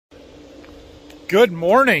Good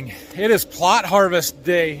morning. It is plot harvest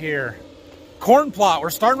day here. Corn plot. We're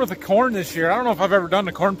starting with the corn this year. I don't know if I've ever done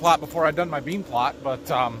the corn plot before I've done my bean plot, but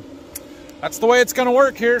that's the way it's going to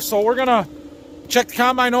work here. So we're going to check the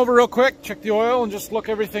combine over real quick, check the oil, and just look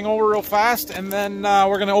everything over real fast. And then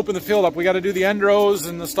we're going to open the field up. We got to do the end rows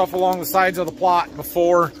and the stuff along the sides of the plot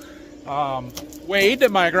before Wade,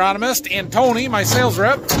 my agronomist, and Tony, my sales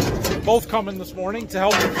rep, both coming this morning to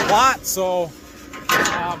help with the plot. So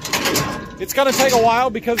it's going to take a while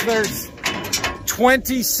because there's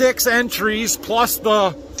 26 entries plus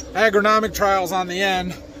the agronomic trials on the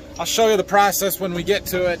end. I'll show you the process when we get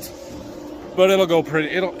to it, but it'll go pretty,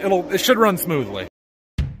 it should run smoothly.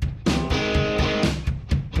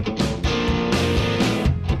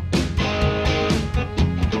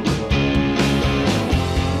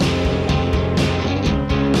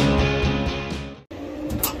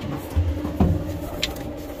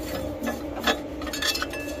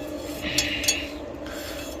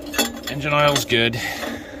 Engine oil's good.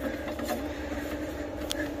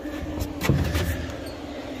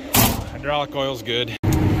 Hydraulic oil's good.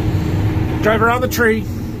 Drive around the tree.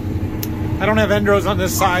 I don't have end rows on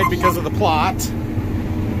this side because of the plot,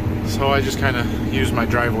 so I just kind of use my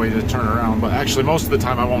driveway to turn around. But actually, most of the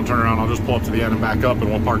time I won't turn around. I'll just pull up to the end and back up,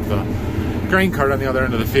 and we'll park the grain cart on the other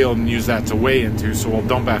end of the field and use that to weigh into, so we'll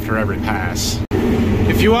dump after every pass.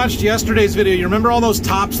 If you watched yesterday's video, you remember all those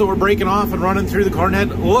tops that were breaking off and running through the corn head?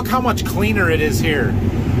 Look how much cleaner it is here. You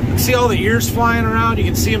can see all the ears flying around. You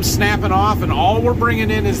can see them snapping off, and all we're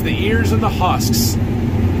bringing in is the ears and the husks.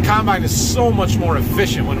 The combine is so much more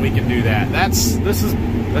efficient when we can do that. That's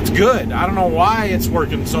good. I don't know why it's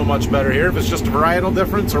working so much better here, if it's just a varietal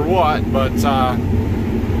difference or what, but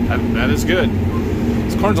that is good.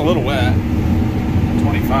 This corn's a little wet.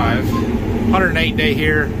 25. 108 day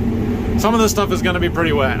here. Some of this stuff is going to be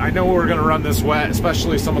pretty wet. I know we're going to run this wet,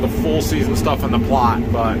 especially some of the full season stuff in the plot,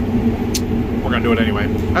 but we're going to do it anyway.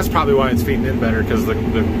 That's probably why it's feeding in better, because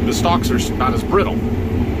the stalks are not as brittle.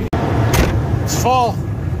 It's fall.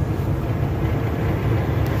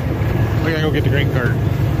 We gotta go get the grain cart.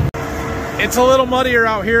 It's a little muddier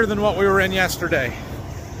out here than what we were in yesterday.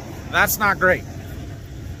 That's not great.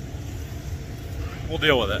 We'll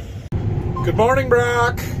deal with it. Good morning,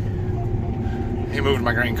 Brock. He moved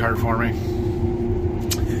my grain cart for me.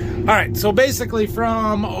 All right, so basically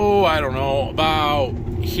from, I don't know, about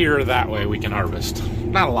here that way we can harvest.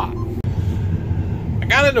 Not a lot. I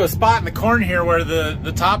got into a spot in the corn here where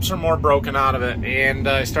the tops are more broken out of it, and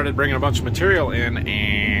I started bringing a bunch of material in,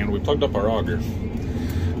 and we plugged up our auger.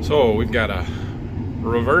 So we've got to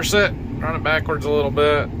reverse it, run it backwards a little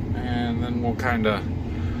bit, and then we'll kind of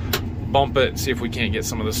bump it, see if we can't get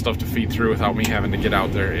some of this stuff to feed through without me having to get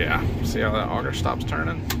out there. Yeah, see how that auger stops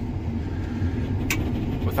turning?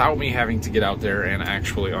 Without me having to get out there and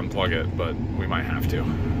actually unplug it, but we might have to.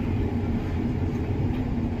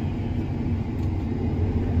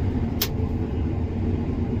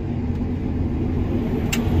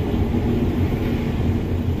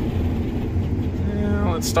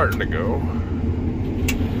 Yeah, it's starting to go.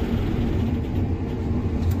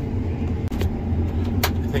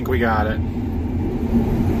 I think we got it.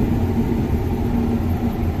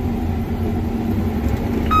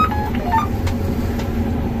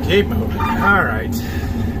 Keep moving. All right.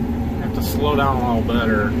 Have to slow down a little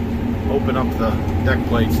better. Open up the deck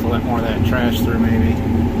plates to let more of that trash through, maybe.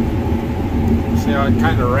 See how it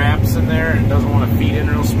kind of wraps in there and doesn't want to feed in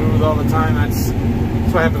real smooth all the time? That's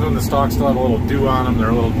what happens when the stalks still have a little dew on them.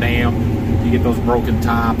 They're a little damp. You get those broken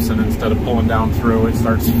tops, and instead of pulling down through, it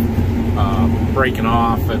starts breaking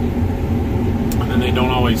off, and then they don't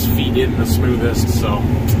always feed in the smoothest. So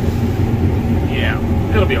yeah,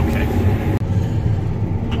 it'll be okay.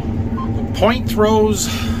 The point throws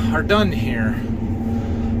are done here.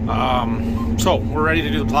 So we're ready to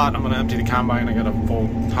do the plot. I'm going to empty the combine. I got a full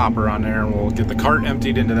hopper on there, and we'll get the cart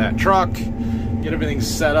emptied into that truck, get everything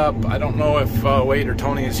set up. I don't know if Wade or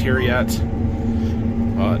Tony is here yet,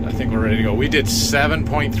 but I think we're ready to go. We did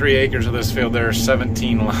 7.3 acres of this field. There's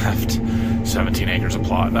 17 left. 17 acres of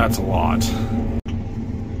plot. That's a lot.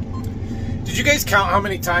 Did you guys count how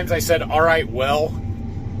many times I said "all right, well"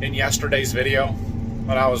 in yesterday's video?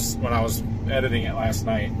 When I was editing it last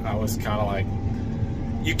night, I was kind of like,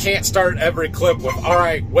 you can't start every clip with "all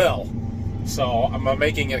right, well." So I'm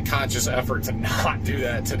making a conscious effort to not do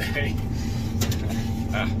that today.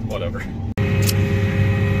 Whatever.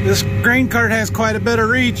 This grain cart has quite a bit of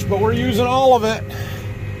reach, but we're using all of it.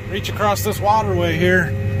 Reach across this waterway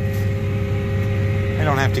here. I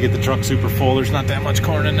don't have to get the truck super full. There's not that much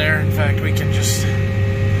corn in there. In fact, we can just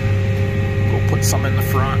go put some in the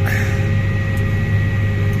front.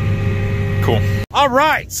 Cool. cool. All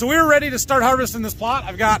right, so we're ready to start harvesting this plot.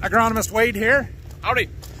 I've got agronomist Wade here. Howdy.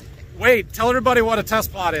 Wade, tell everybody what a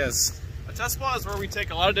test plot is. A test plot is where we take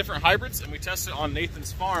a lot of different hybrids and we test it on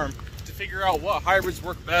Nathan's farm to figure out what hybrids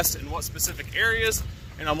work best in what specific areas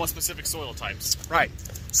and on what specific soil types. Right.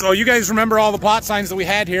 So you guys remember all the plot signs that we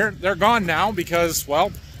had here? They're gone now because,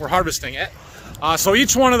 well, we're harvesting it. So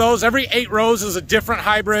each one of those, every 8 rows is a different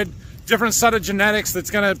hybrid, different set of genetics that's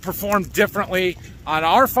going to perform differently on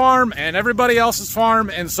our farm and everybody else's farm.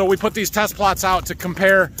 And so we put these test plots out to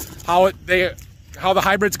compare how the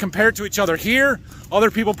hybrids compare to each other here. Other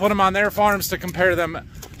people put them on their farms to compare them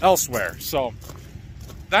elsewhere. So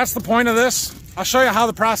that's the point of this. I'll show you how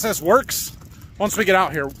the process works once we get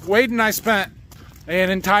out here. Wade and I spent an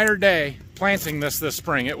entire day planting this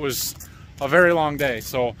spring. It was a very long day.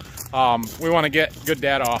 So we want to get good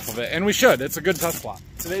data off of it. And we should. It's a good test plot.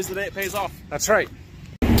 Today's the day it pays off. That's right.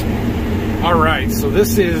 All right, so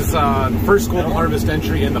this is the first golden harvest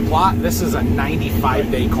entry in the plot. This is a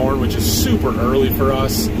 95-day corn, which is super early for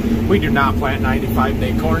us. We do not plant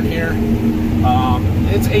 95-day corn here.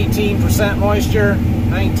 It's 18% moisture,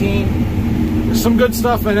 19. There's some good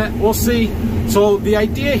stuff in it. We'll see. So the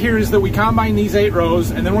idea here is that we combine these 8 rows,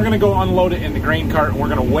 and then we're going to go unload it in the grain cart, and we're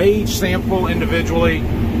going to weigh each sample individually.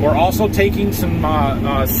 We're also taking some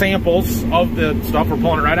samples of the stuff. We're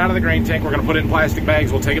pulling it right out of the grain tank. We're going to put it in plastic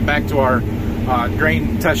bags. We'll take it back to our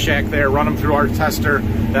grain test shack there, run them through our tester.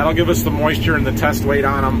 That'll give us the moisture and the test weight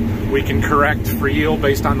on them. We can correct for yield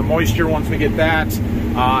based on the moisture once we get that,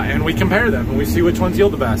 and we compare them and we see which ones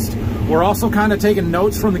yield the best. We're also kind of taking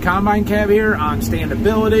notes from the combine cab here on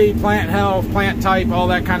standability, plant health, plant type, all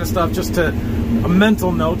that kind of stuff, just to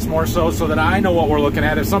mental notes more so that I know what we're looking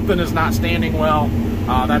at. If something is not standing well,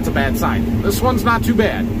 that's a bad sign. This one's not too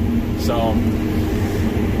bad. So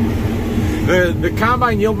the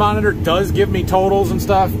combine yield monitor does give me totals and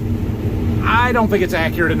stuff. I don't think it's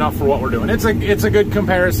accurate enough for what we're doing. It's a good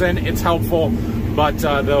comparison. It's helpful, but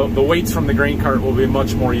the weights from the grain cart will be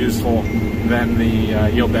much more useful than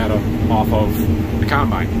the yield data off of the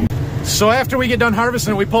combine. So after we get done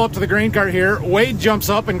harvesting, we pull up to the grain cart here. Wade jumps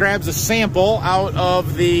up and grabs a sample out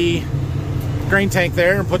of the grain tank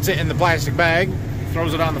there and puts it in the plastic bag,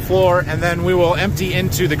 throws it on the floor, and then we will empty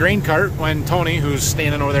into the grain cart when Tony, who's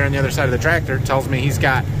standing over there on the other side of the tractor, tells me he's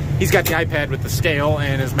got the iPad with the scale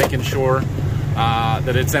and is making sure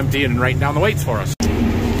that it's empty and writing down the weights for us.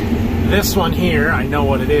 This one here, I know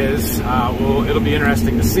what it is. It'll be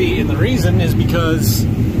interesting to see, and the reason is because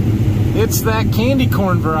it's that candy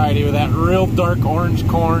corn variety with that real dark orange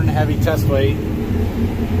corn, heavy test weight.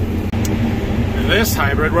 This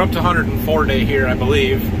hybrid, we're up to 104 day here, I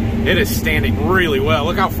believe. It is standing really well.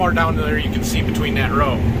 Look how far down there you can see between that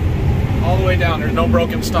row. All the way down, there's no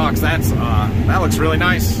broken stalks. That looks really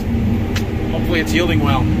nice. Hopefully it's yielding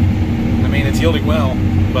well. I mean, it's yielding well,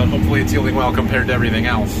 but hopefully it's yielding well compared to everything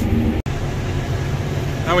else.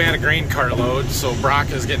 Now we had a grain cart load, so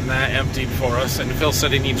Brock is getting that emptied for us, and Phil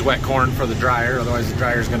said he needs wet corn for the dryer, otherwise the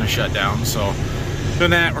dryer's gonna shut down. So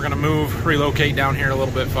doing that, we're gonna relocate down here a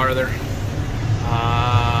little bit farther.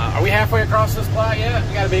 Are we halfway across this plot yet?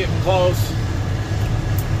 We gotta be close.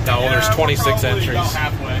 No, yeah, there's 26 entries. About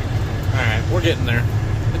halfway. All right, we're getting there.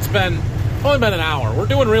 It's only been an hour. We're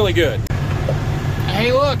doing really good.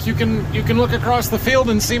 Hey, look, you can look across the field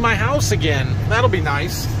and see my house again. That'll be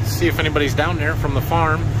nice. See if anybody's down there from the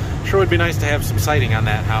farm. Sure would be nice to have some sighting on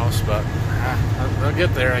that house, but I'll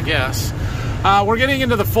get there, I guess. We're getting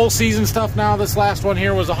into the full season stuff now. This last one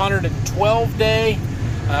here was 112 day.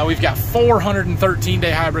 We've got 413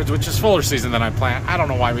 day hybrids, which is fuller season than I plant. I don't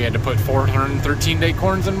know why we had to put 413 day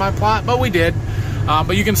corns in my plot, but we did.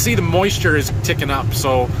 But you can see the moisture is ticking up.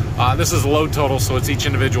 So this is load total, so it's each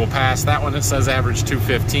individual pass. That one, it says average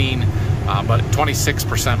 215, but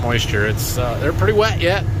 26% moisture. They're pretty wet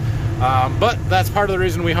yet. But that's part of the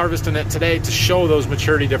reason we harvested it today, to show those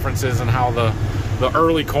maturity differences and how the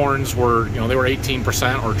early corns were, they were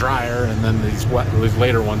 18% or drier, and then these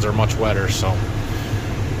later ones are much wetter. So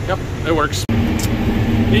yep, it works.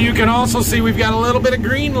 You can also see we've got a little bit of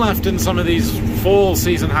green left in some of these full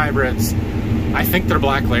season hybrids. I think they're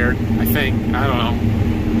black layered. I don't know.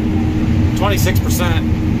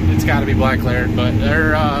 26%. It's got to be black layered, but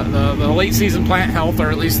they're the late season plant health, or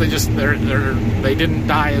at least they didn't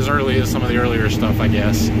die as early as some of the earlier stuff, I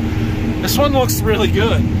guess. This one looks really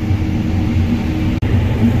good.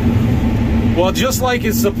 Well, just like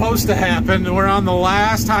it's supposed to happen, we're on the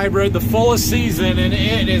last hybrid, the fullest season, and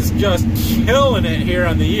it is just killing it here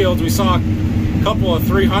on the yields. We saw a couple of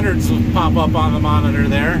 300s pop up on the monitor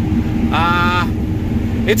there.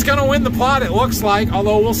 It's gonna win the plot, it looks like,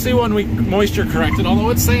 although we'll see when we moisture correct it,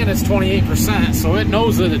 although it's saying it's 28%, so it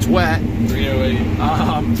knows that it's wet. 308.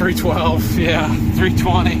 312, yeah,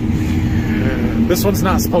 320. This one's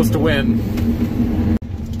not supposed to win.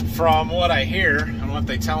 From what I hear and what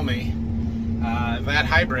they tell me, that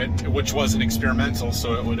hybrid, which was an experimental,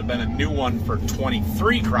 so it would have been a new one for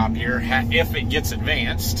 23 crop year if it gets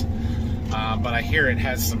advanced. But I hear it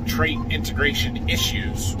has some trait integration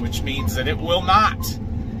issues, which means that it will not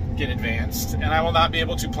get advanced, and I will not be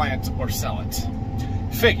able to plant or sell it.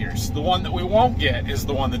 Figures. The one that we won't get is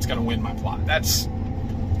the one that's going to win my plot. That's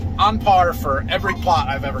on par for every plot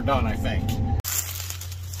I've ever done, I think.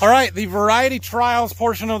 All right, the variety trials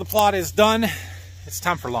portion of the plot is done. It's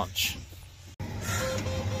time for lunch.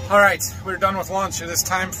 All right, we're done with lunch. It is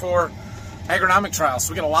time for agronomic trials.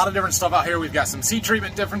 So we got a lot of different stuff out here. We've got some seed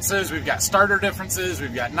treatment differences, we've got starter differences,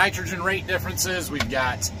 we've got nitrogen rate differences, we've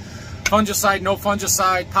got fungicide, no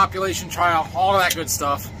fungicide, population trial, all of that good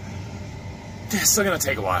stuff. It's still gonna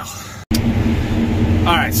take a while.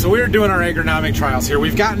 All right, so we're doing our agronomic trials here.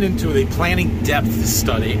 We've gotten into the planting depth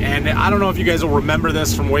study, and I don't know if you guys will remember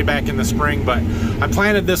this from way back in the spring, but I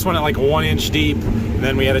planted this one at like a 1 inch deep, and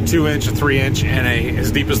then we had a 2 inch, a 3 inch, and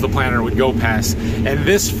as deep as the planter would go past. And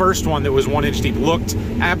this first one that was 1 inch deep looked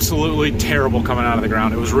absolutely terrible coming out of the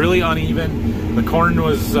ground. It was really uneven. The corn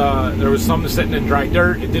was, there was some sitting in dry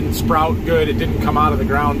dirt. It didn't sprout good. It didn't come out of the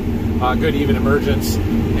ground, good even emergence.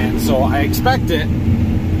 And so I expect it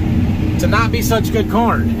to not be such good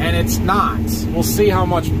corn, and it's not. We'll see how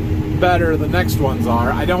much better the next ones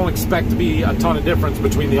are. I don't expect to be a ton of difference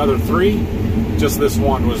between the other three. Just this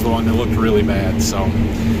one was the one that looked really bad. So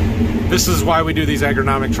this is why we do these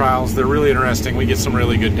agronomic trials. They're really interesting. We get some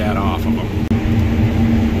really good data off of them.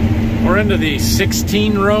 We're into the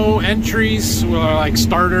 16 row entries, like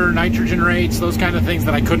starter nitrogen rates, those kind of things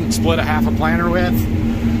that I couldn't split a half a planter with.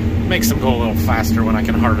 Makes them go a little faster when I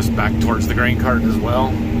can harvest back towards the grain cart as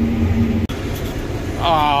well.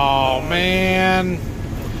 Oh man,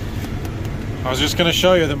 I was just gonna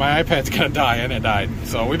show you that my iPad's gonna die, and it died.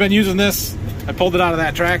 So we've been using this. I pulled it out of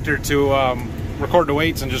that tractor to record the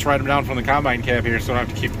weights and just write them down from the combine cab here, so I don't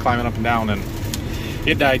have to keep climbing up and down, and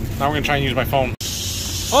it died. Now we're gonna try and use my phone.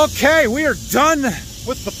 Okay, we are done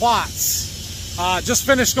with the plots. Just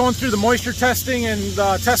finished going through the moisture testing and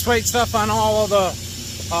test weight stuff on all of the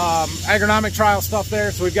agronomic trial stuff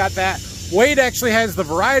there, so we've got that. Wade actually has the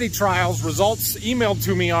variety trials results emailed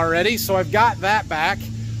to me already, so I've got that back.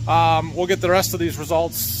 We'll get the rest of these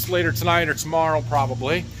results later tonight or tomorrow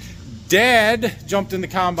probably. Dad jumped in the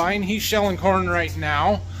combine. He's shelling corn right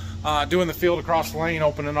now, doing the field across the lane,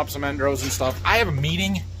 opening up some endrows and stuff. I have a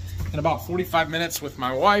meeting in about 45 minutes with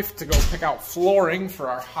my wife to go pick out flooring for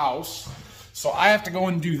our house. So I have to go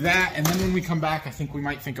and do that, and then when we come back, I think we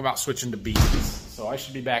might think about switching to beans. So I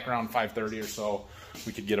should be back around 5:30 or so.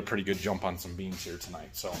 We could get a pretty good jump on some beans here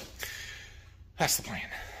tonight. So that's the plan.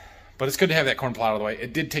 But it's good to have that corn plot out of the way.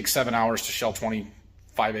 It did take 7 hours to shell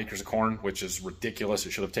 25 acres of corn, which is ridiculous.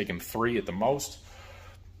 It should have taken 3 at the most.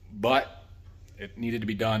 But it needed to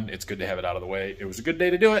be done. It's good to have it out of the way. It was a good day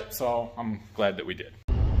to do it, so I'm glad that we did.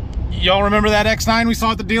 Y'all remember that X9 we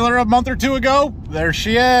saw at the dealer a month or two ago? There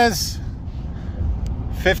she is.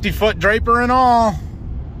 50-foot draper and all.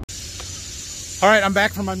 All right, I'm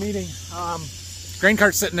back from my meeting. Grain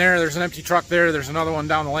cart's sitting there. There's an empty truck there. There's another one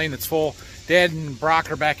down the lane that's full. Dad and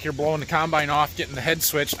Brock are back here blowing the combine off, getting the head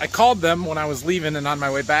switched. I called them when I was leaving and on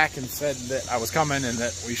my way back and said that I was coming and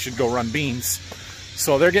that we should go run beans.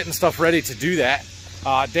 So they're getting stuff ready to do that.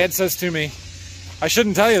 Dad says to me, I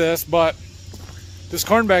shouldn't tell you this, but this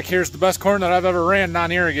corn back here is the best corn that I've ever ran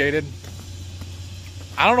non-irrigated.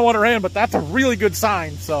 I don't know what it ran, but that's a really good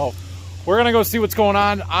sign. So we're gonna go see what's going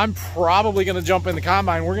on. I'm probably gonna jump in the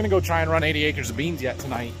combine. We're gonna go try and run 80 acres of beans yet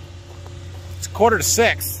tonight. It's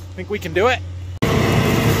 5:45. Think we can do it?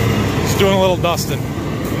 Just doing a little dusting.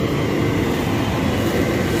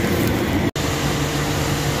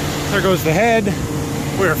 There goes the head.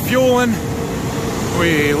 We're fueling.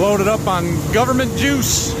 We loaded up on government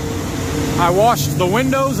juice. I washed the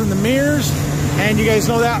windows and the mirrors. And you guys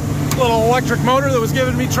know that little electric motor that was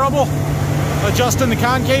giving me trouble adjusting the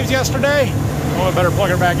concaves yesterday? Oh, I better plug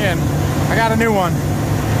her back in. I got a new one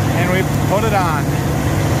and we put it on.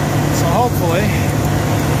 So hopefully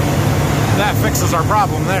that fixes our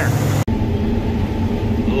problem there.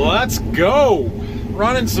 Let's go.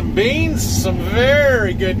 Running some beans, some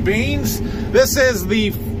very good beans. This is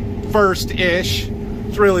the first-ish.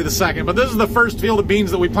 It's really the second, but this is the first field of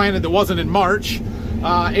beans that we planted that wasn't in March.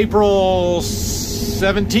 April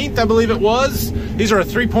 17th, I believe it was. These are a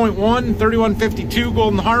 3.1, 3152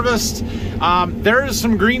 Golden Harvest. There's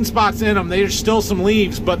some green spots in them. There's still some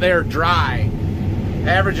leaves, but they're dry.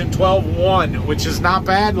 Averaging 12.1, which is not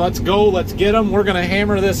bad. Let's go, let's get them. We're gonna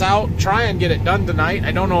hammer this out, try and get it done tonight.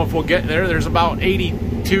 I don't know if we'll get there. There's about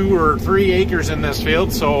 82 or 3 acres in this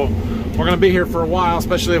field, so we're gonna be here for a while,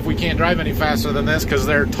 especially if we can't drive any faster than this, because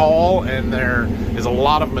they're tall and there is a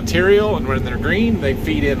lot of material, and when they're green, they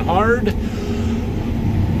feed in hard.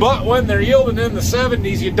 But when they're yielding in the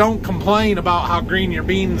 70s, you don't complain about how green your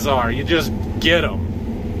beans are. You just get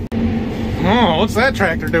them. Oh, what's that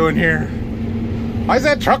tractor doing here? Why is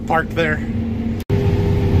that truck parked there?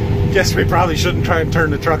 Guess we probably shouldn't try and turn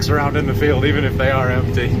the trucks around in the field, even if they are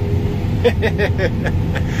empty.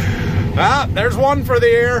 Ah, there's one for the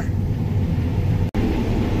air.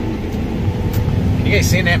 You guys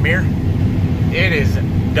seeing that mirror? It is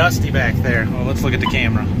dusty back there. Oh, let's look at the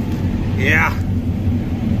camera. Yeah.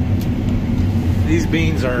 These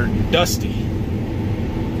beans are dusty.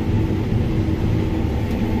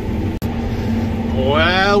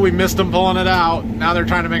 Well, we missed them pulling it out. Now they're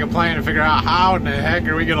trying to make a plan to figure out how in the heck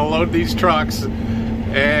are we going to load these trucks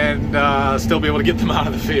and still be able to get them out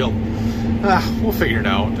of the field. We'll figure it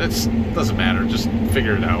out. It doesn't matter. Just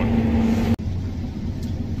figure it out.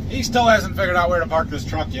 He still hasn't figured out where to park this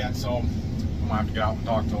truck yet, so I'm going to have to get out and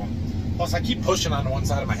talk to him. Plus, I keep pushing on the one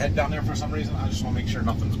side of my head down there for some reason. I just want to make sure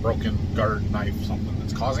nothing's broken, guard, knife, something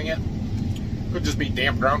that's causing it. Could just be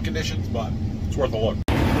damp ground conditions, but it's worth a look.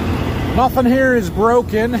 Nothing here is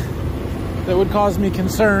broken that would cause me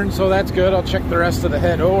concern, so that's good. I'll check the rest of the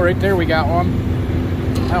head. Oh, right there we got one.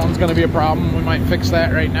 That one's going to be a problem. We might fix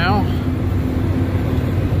that right now.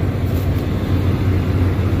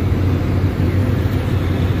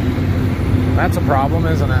 That's a problem,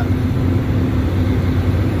 isn't it?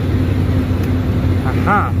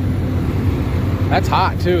 That's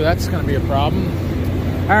hot too. That's going to be a problem.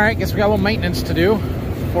 All right, guess we got a little maintenance to do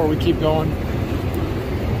before we keep going.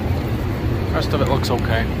 The rest of it looks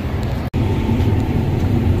okay.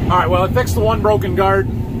 All right, well, I fixed the one broken guard.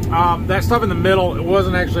 That stuff in the middle, it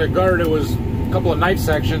wasn't actually a guard. It was a couple of knife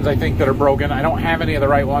sections, I think, that are broken. I don't have any of the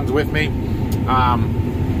right ones with me.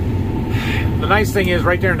 The nice thing is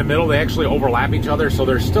right there in the middle, they actually overlap each other, so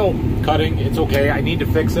they're still cutting. It's okay. I need to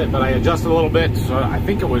fix it, but I adjusted a little bit. So I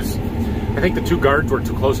think the two guards were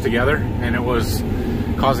too close together, and it was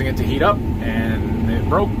causing it to heat up, and it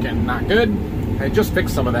broke and not good. I just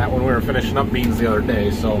fixed some of that when we were finishing up beans the other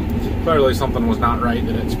day, so clearly something was not right,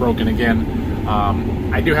 that it's broken again.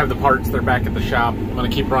 I do have the parts. They're back at the shop. I'm going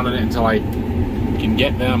to keep running it until I can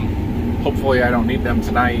get them. Hopefully I don't need them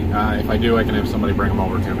tonight. If I do, I can have somebody bring them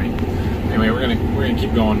over to me. Anyway, we're gonna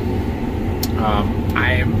keep going.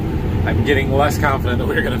 I'm getting less confident that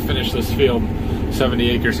we're gonna finish this field,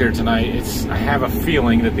 70 acres here tonight. I have a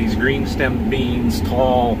feeling that these green stemmed beans,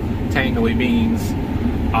 tall, tangly beans,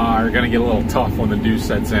 are gonna get a little tough when the dew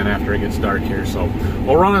sets in after it gets dark here. So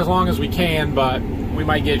we'll run as long as we can, but we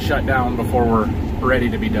might get shut down before we're ready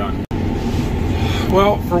to be done.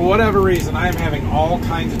 Well, for whatever reason, I'm having all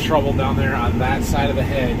kinds of trouble down there on that side of the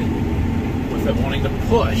head with it wanting to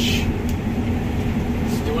push.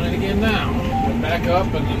 Doing it again now. Back up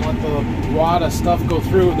and then let the wad of stuff go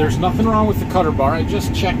through. There's nothing wrong with the cutter bar. I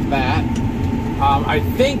just checked that. I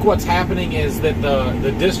think what's happening is that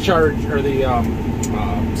the discharge or the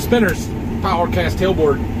spinners, power cast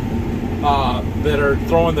tailboard that are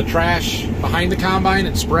throwing the trash behind the combine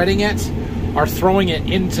and spreading it are throwing it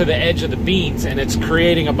into the edge of the beans, and it's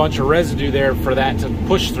creating a bunch of residue there for that to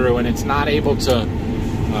push through, and it's not able to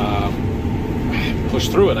push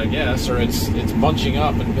through it, I guess, or it's bunching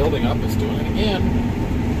up and building up. It's doing it again,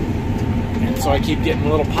 and so I keep getting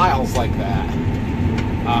little piles like that.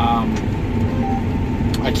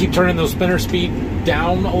 I keep turning those spinner speed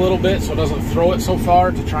down a little bit so it doesn't throw it so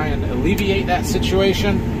far to try and alleviate that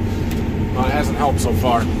situation. It hasn't helped so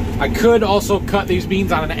far. I could also cut these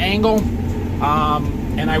beans on an angle,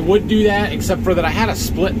 and I would do that, except for that I had a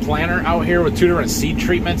split planter out here with two different seed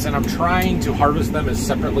treatments, and I'm trying to harvest them as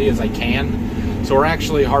separately as I can. So we're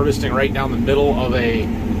actually harvesting right down the middle of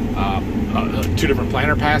two different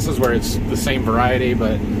planter passes where it's the same variety,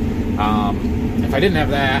 but if I didn't have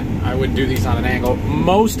that, I would do these on an angle.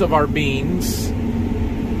 Most of the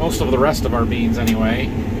rest of our beans anyway,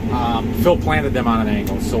 Phil planted them on an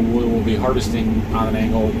angle, so we will be harvesting on an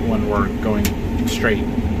angle when we're going straight,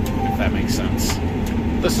 if that makes sense.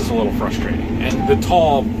 This is a little frustrating, and the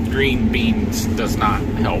tall green beans does not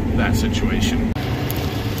help that situation.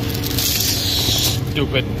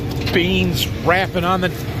 Stupid beans wrapping on the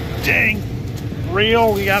dang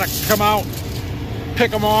reel. We gotta come out,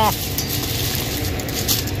 pick them off.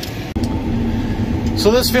 So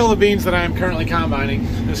this field of beans that I am currently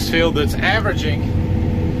combining, this field that's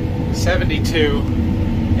averaging 72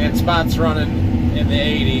 and spots running in the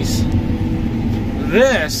 80s,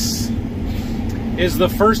 this is the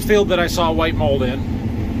first field that I saw white mold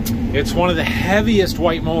in. It's one of the heaviest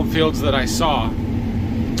white mold fields that I saw.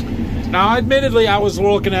 Now, admittedly, I was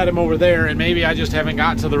looking at them over there, and maybe I just haven't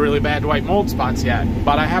got to the really bad white mold spots yet,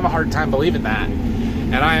 but I have a hard time believing that.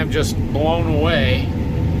 And I am just blown away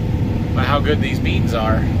by how good these beans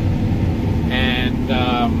are. And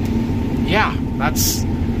yeah, that's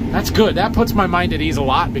good. That puts my mind at ease a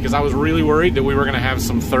lot, because I was really worried that we were going to have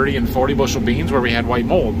some 30 and 40 bushel beans where we had white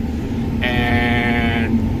mold.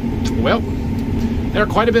 And, well, they're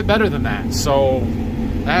quite a bit better than that. So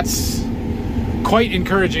that's quite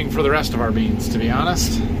encouraging for the rest of our beans, to be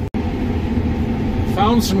honest.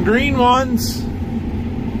 Found some green ones.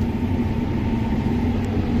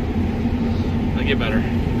 They get better.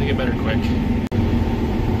 They get better quick.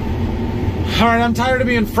 All right, I'm tired of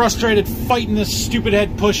being frustrated fighting this stupid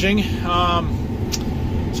head pushing.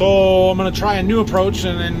 So I'm gonna try a new approach,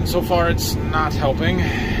 and then so far it's not helping.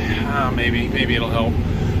 Maybe it'll help.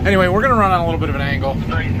 Anyway, we're gonna run on a little bit of an angle.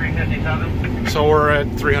 357. So we're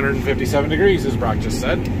at 357 degrees, as Brock just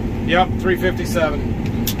said. Yep,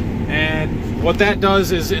 357. And what that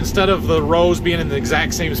does is, instead of the rows being in the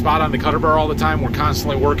exact same spot on the cutter bar all the time, we're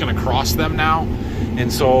constantly working across them now.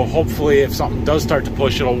 And so hopefully if something does start to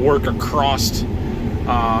push, it'll work across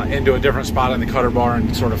into a different spot on the cutter bar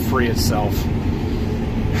and sort of free itself. We're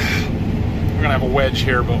gonna have a wedge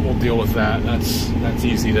here, but we'll deal with that. That's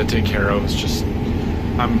easy to take care of. It's just,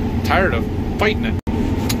 I'm tired of fighting it.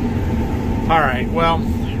 All right, well,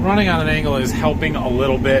 running on an angle is helping a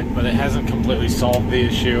little bit, but it hasn't completely solved the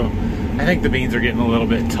issue. I think the beans are getting a little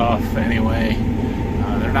bit tough anyway.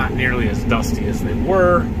 They're not nearly as dusty as they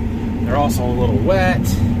were. They're also a little wet.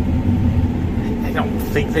 I don't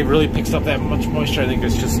think they've really picked up that much moisture. I think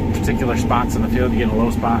there's just particular spots in the field. You get a low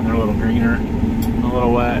spot and they're a little greener, a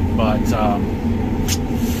little wet, but I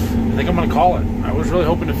think I'm gonna call it. I was really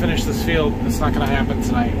hoping to finish this field. It's not gonna happen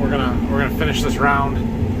tonight. We're gonna finish this round,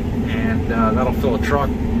 and that'll fill a truck,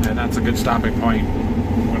 and that's a good stopping point.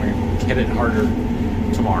 We're gonna hit it harder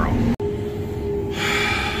tomorrow.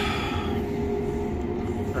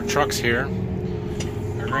 Our truck's here.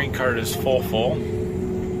 Our grain cart is full,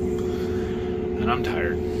 and I'm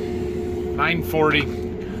tired. 9:40.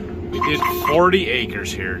 We did 40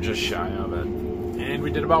 acres here, just shy of it. And we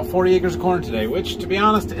did about 40 acres of corn today, which, to be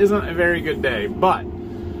honest, isn't a very good day. But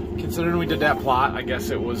considering we did that plot, I guess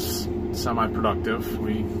it was semi-productive.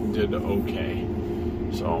 We did okay.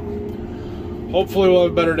 So hopefully we'll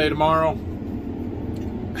have a better day tomorrow.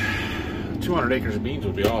 200 acres of beans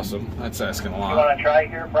would be awesome. That's asking a lot. You want to try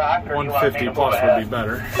here, Brock? 150 plus would be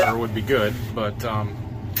better, or would be good, but I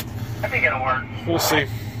think it'll work. We'll see.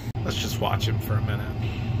 Let's just watch him for a minute.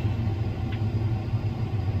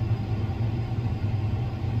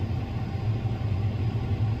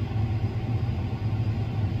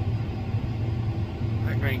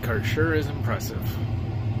 That grain cart sure is impressive.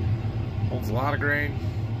 Holds a lot of grain,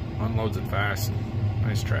 unloads it fast.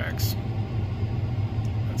 Nice tracks.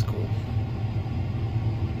 That's cool.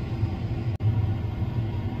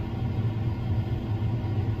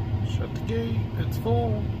 Shut the gate, it's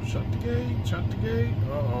full. Shut the gate, shut the gate.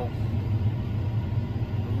 Uh-oh.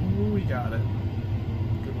 Ooh, we got it.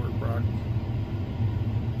 Good work, Brock.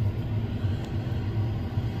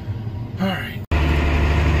 Alright.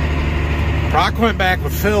 Brock went back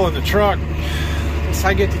with Phil in the truck. Guess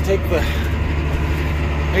I get to take the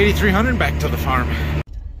 8300 back to the farm.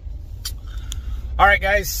 Alright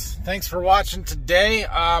guys, thanks for watching today.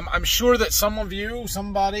 I'm sure that somebody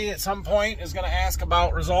at some point is going to ask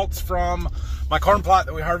about results from my corn plot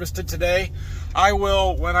that we harvested today. I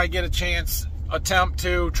will, when I get a chance, attempt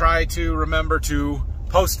to try to remember to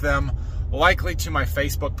post them, likely to my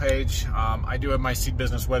Facebook page. I do have my seed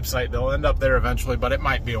business website. They'll end up there eventually, but it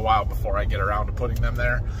might be a while before I get around to putting them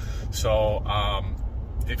there. So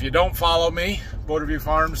if you don't follow me, Borderview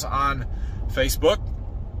Farms, on Facebook,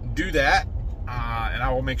 do that. And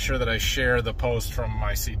I will make sure that I share the post from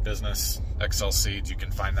my seed business, XL Seeds. You can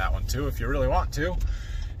find that one too if you really want to.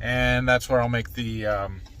 And that's where I'll make the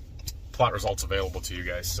plot results available to you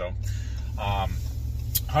guys. So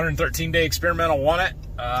 113-day experimental won it.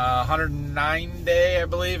 109-day, I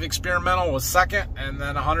believe, experimental was second. And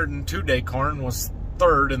then 102-day corn was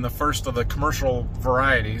third in the first of the commercial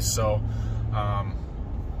varieties. So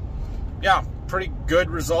yeah, pretty good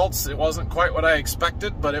results. It wasn't quite what I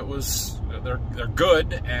expected, but it was, they're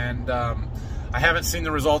good, and I haven't seen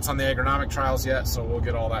the results on the agronomic trials yet, so we'll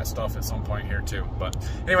get all that stuff at some point here too. But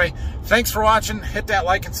anyway, thanks for watching. Hit that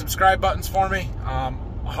like and subscribe buttons for me.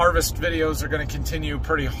 Harvest videos are going to continue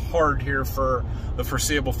pretty hard here for the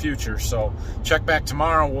foreseeable future, so check back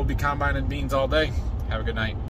tomorrow. We'll be combining beans all day. Have a good night.